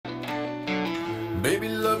Baby,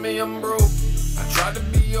 love me, I'm broke. I tried to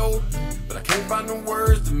be old, but I can't find the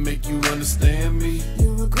words to make you understand me.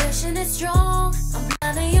 Your aggression is strong, I'm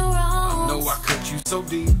blind and you're wrong. I know I cut you so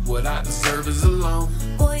deep, what I deserve is alone.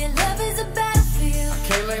 Boy, your love is a battlefield. I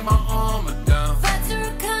can't lay my armor down. Fight through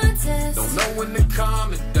a contest. Don't know when to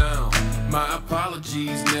calm it down. My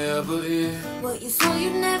apologies never end. What you swore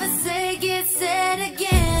you'd never say gets said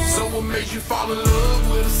again. So what made you fall in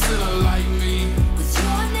love with a sinner like me? With you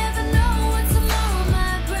I never know what tomorrow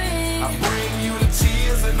might bring. I bring you the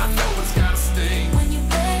tears and I know it's gotta sting. When you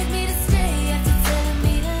begged me to stay after telling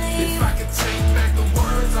me to leave. If I could take back the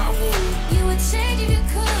words I would. You would change if you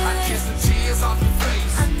could. I kiss the tears off your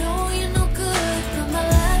face. I know you're no good, but my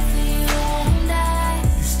love for you won't die.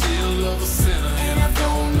 You still love a sinner and I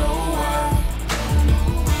don't know why.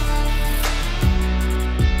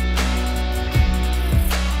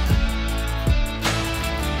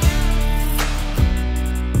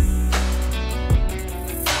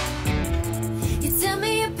 You tell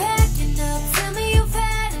me you're packing up, tell me you've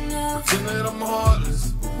had enough. Pretend that I'm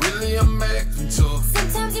heartless, but really I'm acting tough.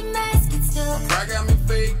 Sometimes you mask it stuff. Pride got me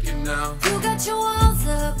faking now. You got your walls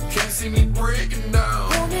up. Can't see me breaking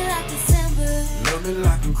down. Hold me like December. Love me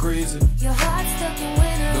like I'm crazy. Your heart stuck in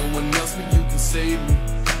winter. No one else but you can save me.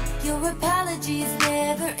 Your apologies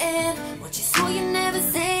never end. What you swore you never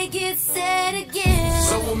say gets said again.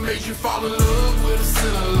 So what made you fall in love with a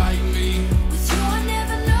sinner like me? With you I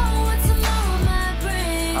never know what tomorrow might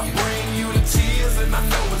bring. I bring you the tears and I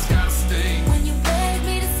know it's gotta sting. When you begged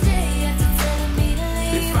me to stay after telling me to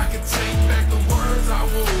leave. If I could take back the words I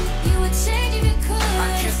would. You would change if you could.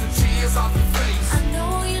 I kiss the tears off your face. I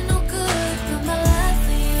know you're no good, but my love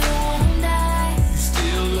for you won't die. You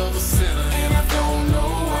still love a sinner and I don't know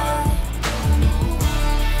why.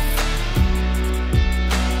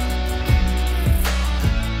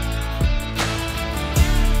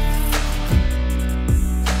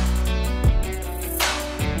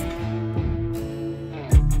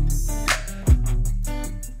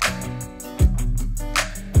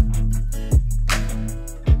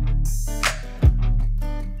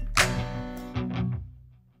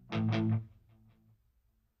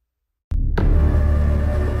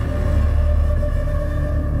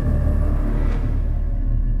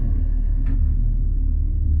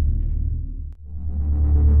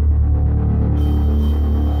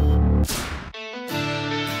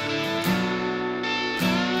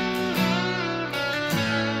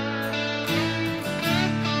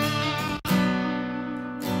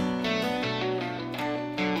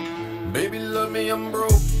 Baby, love me, I'm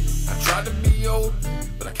broke. I tried to be old,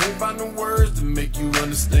 but I can't find the words to make you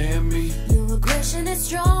understand me. Your aggression is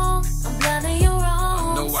strong, I'm blind and you're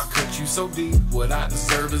wrong. No, I cut you so deep, what I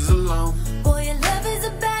deserve is alone. Boy, your love is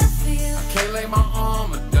a battlefield. I can't lay my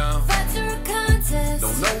armor down. Fight through a contest.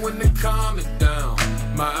 Don't know when to calm it down.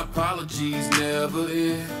 My apologies never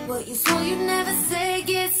end. What you swore you'd never say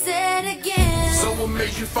gets said again. So what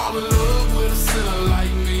made you fall in love with a sinner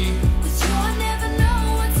like me? With you I never know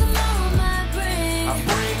what tomorrow might bring. I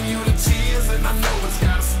bring you the tears and I know it's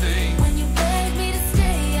gotta sting. When you begged me to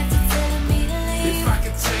stay after telling me to leave. If I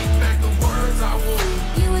could take back the words I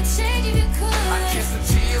would. You would change if you could. I kiss the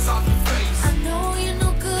tears off your face. I know you're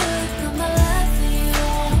no good, but my love for you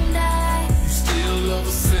won't die. You still love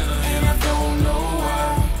a sinner and I don't know why.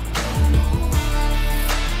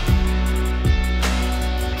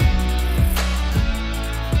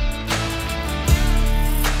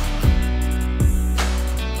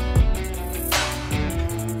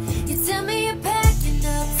 You tell me you're packing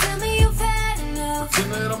up, tell me you've had enough.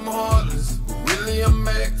 Pretend that I'm heartless, but really I'm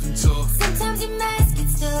acting tough. Sometimes you mask it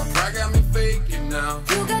stuff. Pride got me faking now.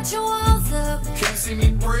 You got your walls up. Can't see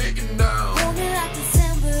me breaking down. Hold me like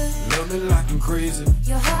December. Love me like I'm crazy.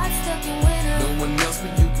 Your heart stuck in winter. No one else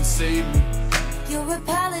but you can save me. Your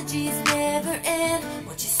apologies never end.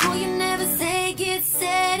 What you swore you never say gets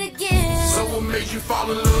said again. So what made you fall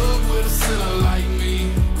in love with a sinner like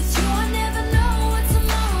me? With you I never know what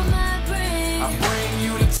tomorrow might bring. I bring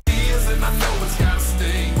you the tears and I know it's gotta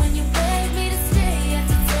sting. When you begged me to stay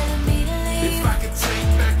after telling me to leave. If I could take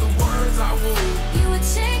back the words I would. You would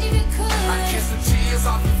change if you could. I kiss the tears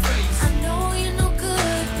off your face. I know you're no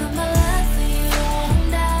good, but my love for you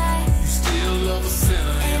won't die. You still love a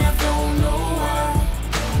sinner and I don't know why.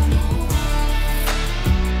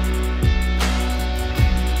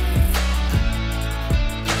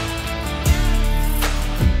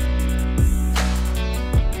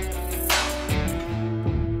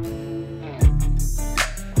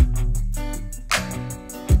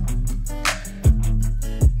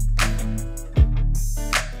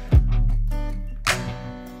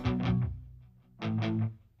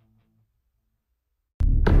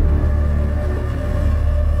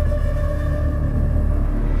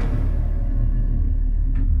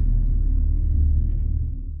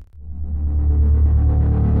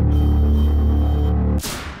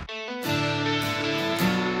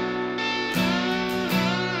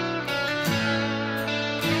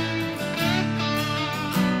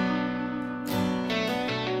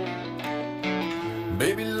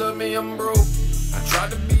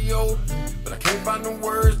 the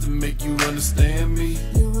words to make you understand me.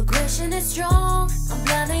 Your aggression is strong, I'm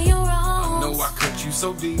blind to your wrongs. I know I cut you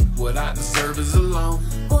so deep, what I deserve is alone.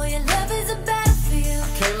 Boy, your love is a battlefield,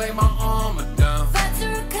 Can't lay my armor down. fights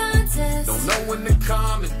are a contest. Don't know when to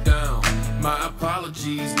calm it down. My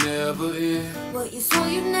apologies never end. What you swore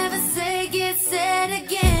you'd never say gets said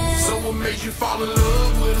again. So what made you fall in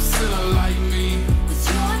love with a sinner like me? With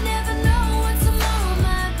you I never know what tomorrow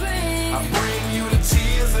might bring. I bring you the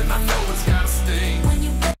tears and I know it's gotta sting. When you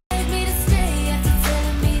begged me to stay after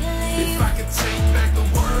telling me to leave. If I could take back the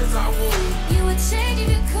words I would. You would change if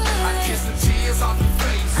you could. I kiss the tears off your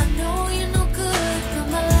face. I know you're no good, but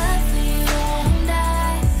my love for you won't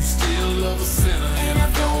die. You still love a sinner and I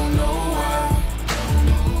don't know why.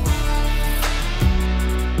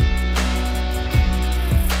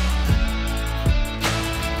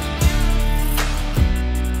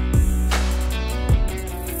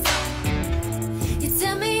 You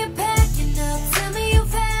tell me you're packing up, tell me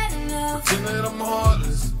you've had enough. Pretend that I'm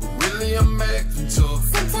heartless, but really I'm acting tough.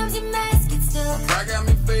 Sometimes your mask gets stuck. Pride got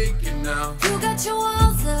me faking now. You got your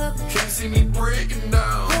walls up. Can't see me breaking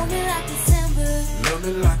down. Hold me like December. Love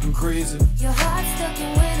me like I'm crazy. Your heart stuck in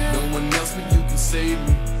winter. No one else but you can save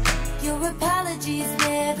me. Your apologies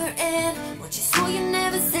never end. What you swore you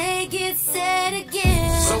never say gets said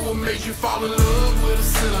again. So what made you fall in love with a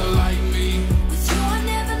sinner like me? With you I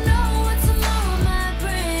never know what tomorrow might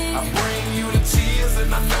bring. I bring you the tears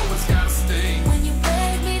and I know it's gotta sting. When you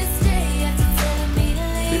begged me to stay after telling me to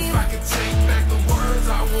leave. If I could take back the words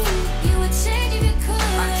I would. You would change if you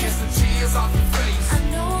could. I kiss the tears off your face. I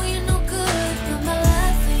know you're no good, but my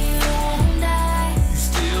love for you won't die. You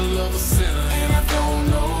still love a sinner and I don't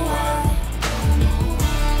know why.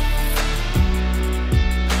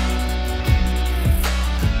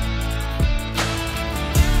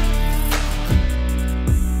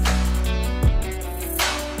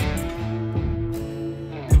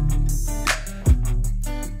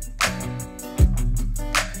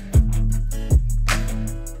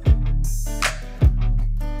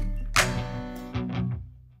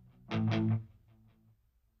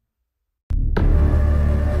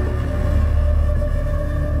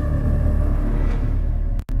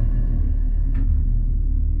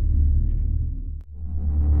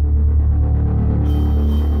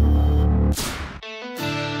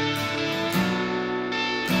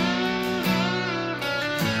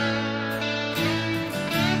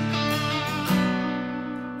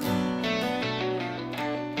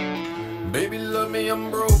 Baby, love me, I'm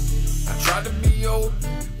broke. I tried to be open,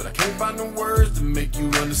 but I can't find the words to make you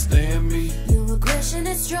understand me. Your aggression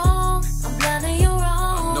is strong, I'm blind to your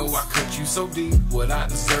wrongs. No, I cut you so deep, what I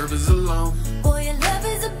deserve is alone. Boy, your love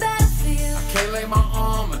is a battlefield, Can't lay my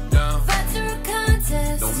armor down. fights are a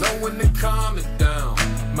contest. Don't know when to calm it down.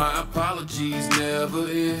 My apologies never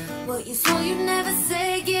end. What you swore you'd never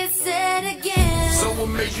say gets said again. So what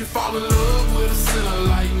made you fall in love with a sinner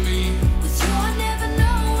like me?